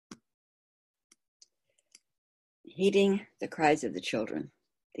Heeding the cries of the children,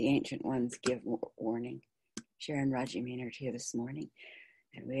 the ancient ones give warning. Sharon Raji Maynard here this morning,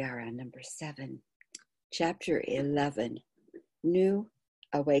 and we are on number 7, chapter 11, New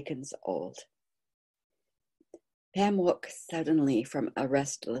Awakens Old. Pam woke suddenly from a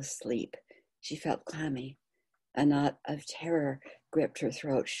restless sleep. She felt clammy. A knot of terror gripped her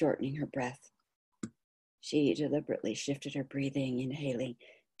throat, shortening her breath. She deliberately shifted her breathing, inhaling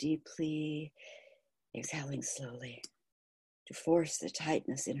deeply, exhaling slowly, to force the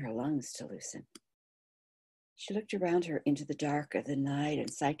tightness in her lungs to loosen. She looked around her into the dark of the night and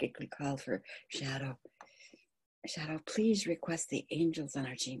psychically called for Shadow. Shadow, please request the angels on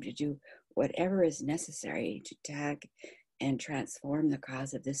our team to do whatever is necessary to tag and transform the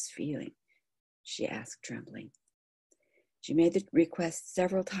cause of this feeling, she asked, trembling. She made the request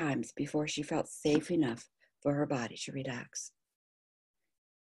several times before she felt safe enough for her body to relax.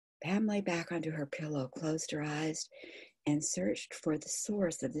 Pam lay back onto her pillow, closed her eyes, and searched for the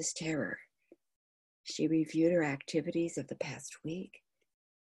source of this terror. She reviewed her activities of the past week.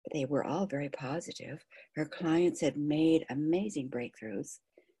 They were all very positive. Her clients had made amazing breakthroughs.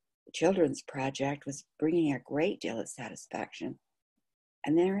 The children's project was bringing a great deal of satisfaction.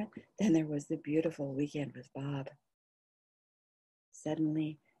 And then there was the beautiful weekend with Bob.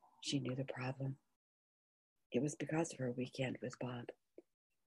 Suddenly, she knew the problem. It was because of her weekend with Bob.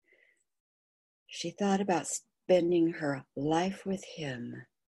 She thought about spending her life with him,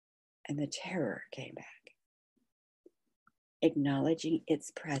 and the terror came back. Acknowledging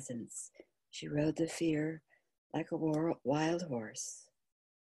its presence, she rode the fear like a wild horse.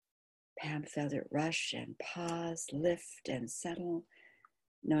 Pam felt it rush and pause, lift and settle,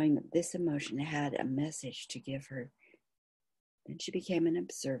 knowing that this emotion had a message to give her. Then she became an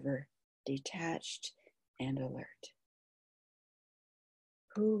observer, detached and alert.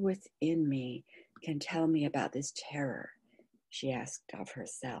 Who within me can tell me about this terror? She asked of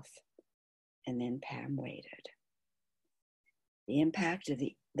herself, and then Pam waited. The impact of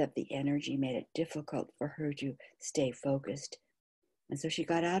the energy made it difficult for her to stay focused, and so she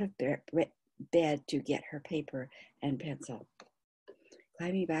got out of bed to get her paper and pencil.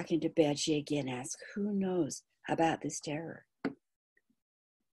 Climbing back into bed, she again asked, who knows about this terror?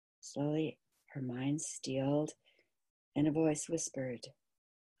 Slowly, her mind stilled, and a voice whispered,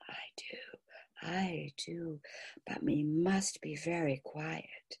 I do, but we must be very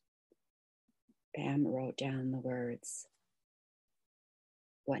quiet. Pam wrote down the words.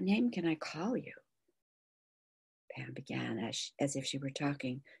 What name can I call you? Pam began as if she were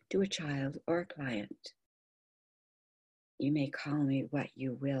talking to a child or a client. You may call me what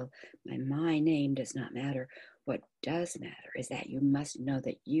you will. My name does not matter. What does matter is that you must know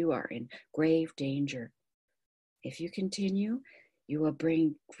that you are in grave danger. If you continue, you will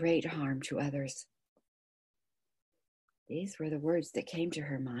bring great harm to others. These were the words that came to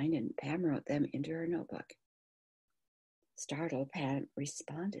her mind, and Pam wrote them into her notebook. Startled, Pam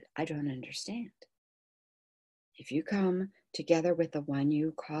responded, I don't understand. If you come together with the one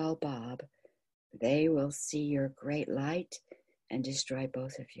you call Bob, they will see your great light and destroy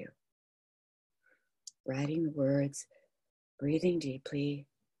both of you. Writing the words, breathing deeply,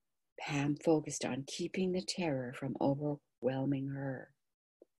 Pam focused on keeping the terror from overwhelming her.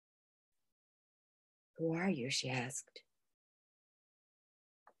 Who are you? She asked.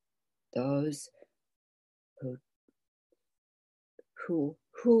 Those who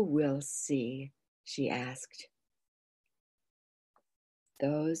will see? She asked.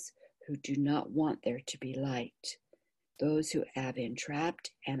 Those who do not want there to be light. Those who have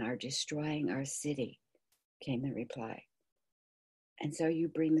entrapped and are destroying our city, came the reply. And so you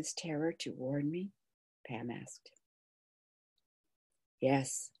bring this terror to warn me? Pam asked.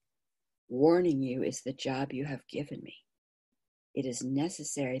 Yes, warning you is the job you have given me. It is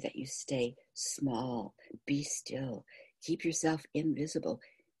necessary that you stay small, be still, keep yourself invisible.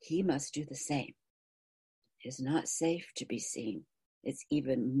 He must do the same. It is not safe to be seen. It's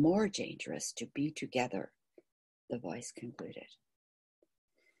even more dangerous to be together, the voice concluded.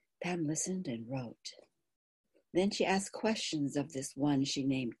 Pam listened and wrote. Then she asked questions of this one she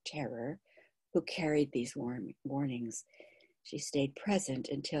named Terror, who carried these warnings. She stayed present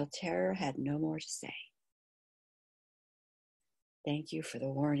until Terror had no more to say. Thank you for the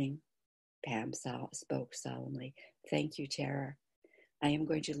warning, Pam spoke solemnly. Thank you, Terror. I am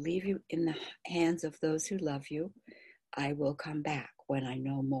going to leave you in the hands of those who love you. I will come back when I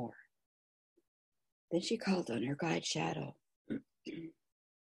know more. Then she called on her guide, Shadow.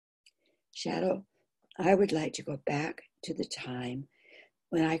 Shadow, I would like to go back to the time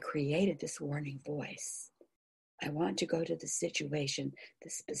when I created this warning voice. I want to go to the situation, the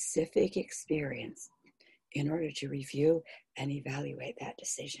specific experience, in order to review and evaluate that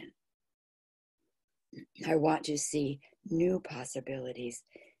decision. I want to see new possibilities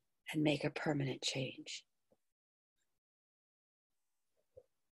and make a permanent change.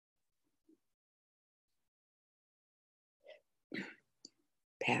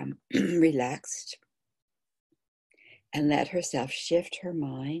 Pam relaxed and let herself shift her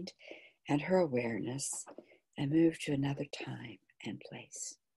mind and her awareness and move to another time and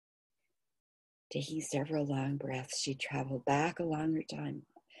place. Taking several long breaths, she traveled back along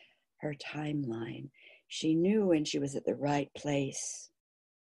her timeline. She knew when she was at the right place.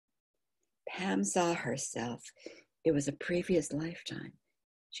 Pam saw herself. It was a previous lifetime.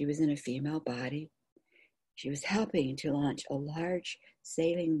 She was in a female body. She was helping to launch a large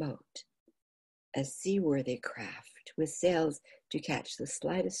sailing boat, a seaworthy craft with sails to catch the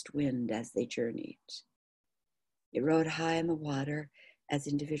slightest wind as they journeyed. It rode high in the water as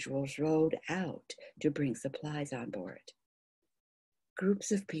individuals rowed out to bring supplies on board.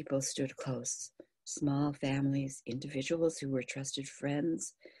 Groups of people stood close, small families, individuals who were trusted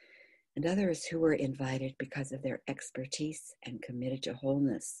friends, and others who were invited because of their expertise and committed to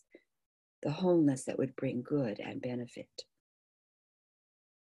wholeness, the wholeness that would bring good and benefit.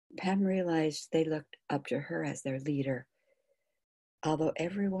 Pam realized they looked up to her as their leader, although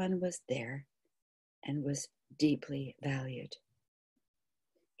everyone was there and was deeply valued.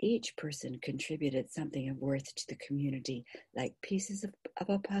 Each person contributed something of worth to the community. Like pieces of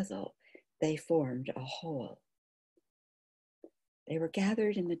a puzzle, they formed a whole. They were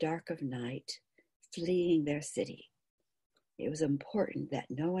gathered in the dark of night, fleeing their city. It was important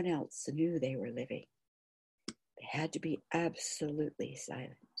that no one else knew they were living. They had to be absolutely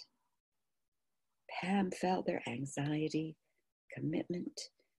silent. Pam felt their anxiety, commitment,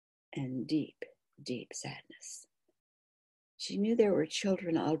 and deep, deep sadness. She knew there were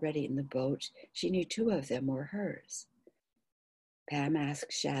children already in the boat. She knew 2 of them were hers. Pam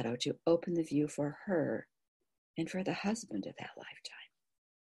asked Shadow to open the view for her and for the husband of that lifetime.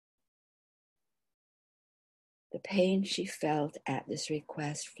 The pain she felt at this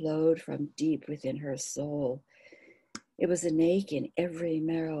request flowed from deep within her soul. It was an ache in every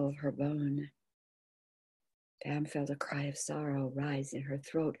marrow of her bone. Pam felt a cry of sorrow rise in her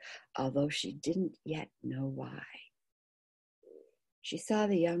throat, although she didn't yet know why. She saw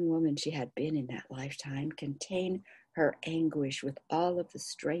the young woman she had been in that lifetime contain her anguish with all of the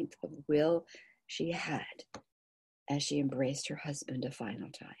strength of will she had as she embraced her husband a final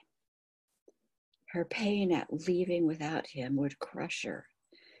time. Her pain at leaving without him would crush her,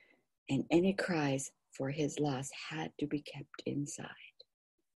 and any cries for his loss had to be kept inside.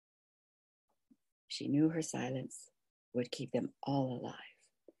 She knew her silence would keep them all alive,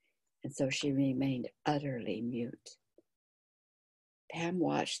 and so she remained utterly mute. Pam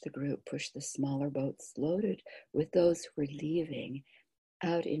watched the group push the smaller boats loaded with those who were leaving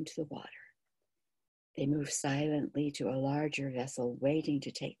out into the water. They moved silently to a larger vessel waiting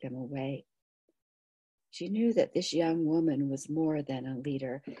to take them away. She knew that this young woman was more than a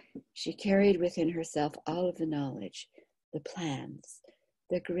leader. She carried within herself all of the knowledge, the plans,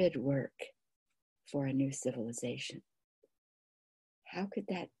 the grid work for a new civilization. How could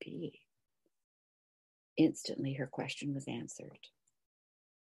that be? Instantly, her question was answered.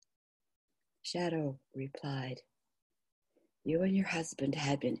 Shadow replied, "You and your husband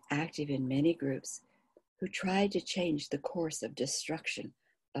had been active in many groups who tried to change the course of destruction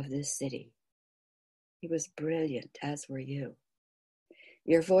of this city. He was brilliant, as were you.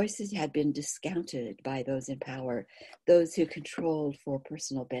 Your voices had been discounted by those in power, those who controlled for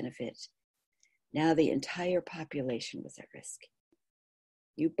personal benefit. Now the entire population was at risk.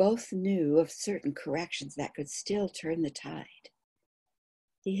 You both knew of certain corrections that could still turn the tide.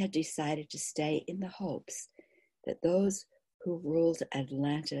 He had decided to stay in the hopes that those who ruled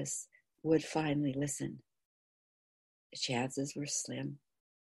Atlantis would finally listen. The chances were slim,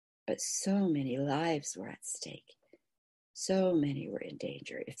 but so many lives were at stake. So many were in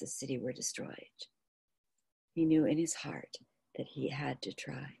danger if the city were destroyed. He knew in his heart that he had to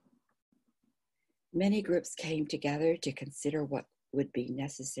try. Many groups came together to consider what would be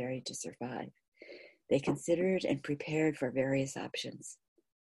necessary to survive. They considered and prepared for various options.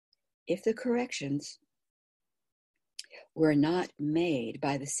 If the corrections were not made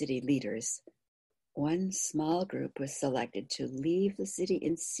by the city leaders, one small group was selected to leave the city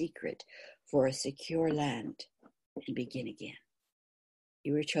in secret for a secure land and begin again.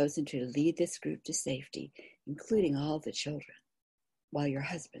 You were chosen to lead this group to safety, including all the children, while your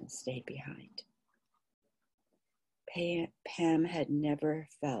husband stayed behind." Pam had never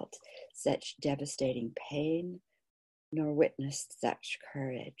felt such devastating pain nor witnessed such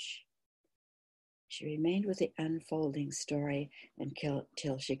courage. She remained with the unfolding story until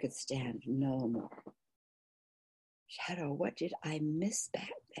she could stand no more. Shadow, what did I miss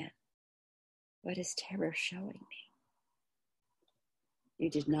back then? What is terror showing me? You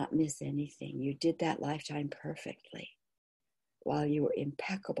did not miss anything. You did that lifetime perfectly. While you were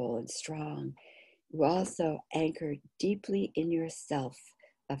impeccable and strong, you also anchored deeply in yourself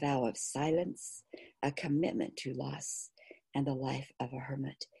a vow of silence, a commitment to loss, and the life of a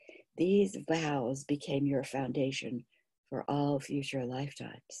hermit. These vows became your foundation for all future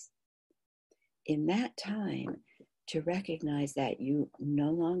lifetimes. In that time, to recognize that you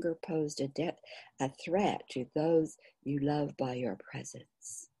no longer posed a threat to those you love by your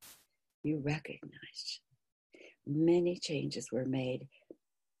presence. You recognized many changes were made.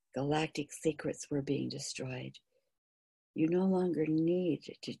 Galactic secrets were being destroyed. You no longer need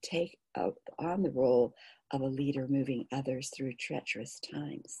to take on the role of a leader moving others through treacherous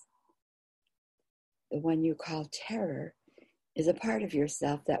times. The one you call terror is a part of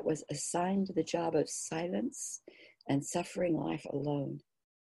yourself that was assigned the job of silence and suffering life alone.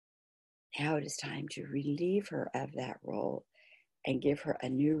 Now it is time to relieve her of that role and give her a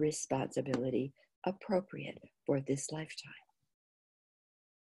new responsibility appropriate for this lifetime.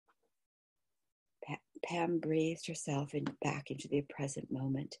 Pam breathed herself back into the present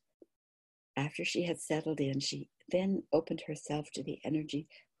moment. After she had settled in, she then opened herself to the energy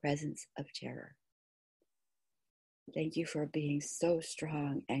presence of terror. Thank you for being so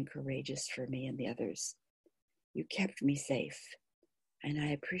strong and courageous for me and the others. You kept me safe, and I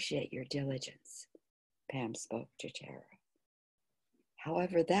appreciate your diligence, Pam spoke to Terror.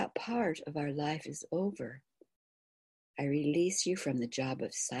 However, that part of our life is over. I release you from the job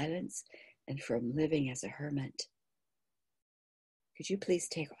of silence and from living as a hermit. Could you please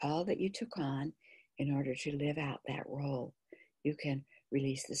take all that you took on in order to live out that role? You can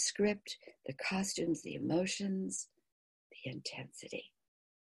release the script, the costumes, the emotions, the intensity.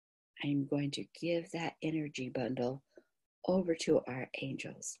 I'm going to give that energy bundle over to our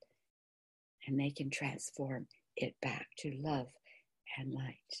angels, and they can transform it back to love and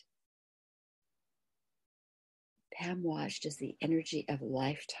light. Pam watched as the energy of a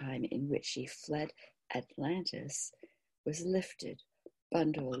lifetime in which she fled Atlantis was lifted,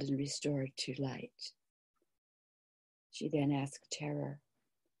 bundled, and restored to light. She then asked Terror,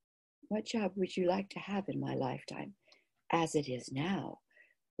 what job would you like to have in my lifetime, as it is now,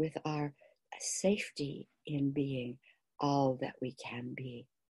 with our safety in being all that we can be?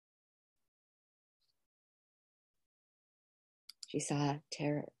 She saw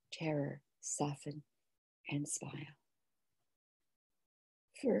terror soften and smile.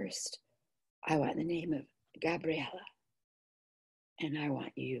 First, I want the name of Gabriella, and I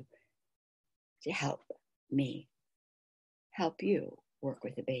want you to help me, help you work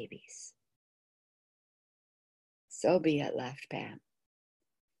with the babies. So be it, laughed Pam.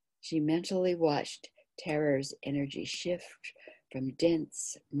 She mentally watched Terror's energy shift from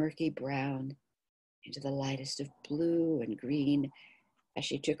dense, murky brown into the lightest of blue and green as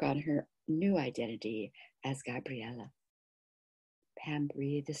she took on her new identity as Gabriella. Pam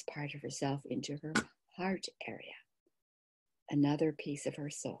breathed this part of herself into her heart area. Another piece of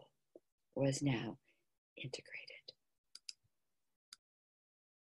her soul was now integrated.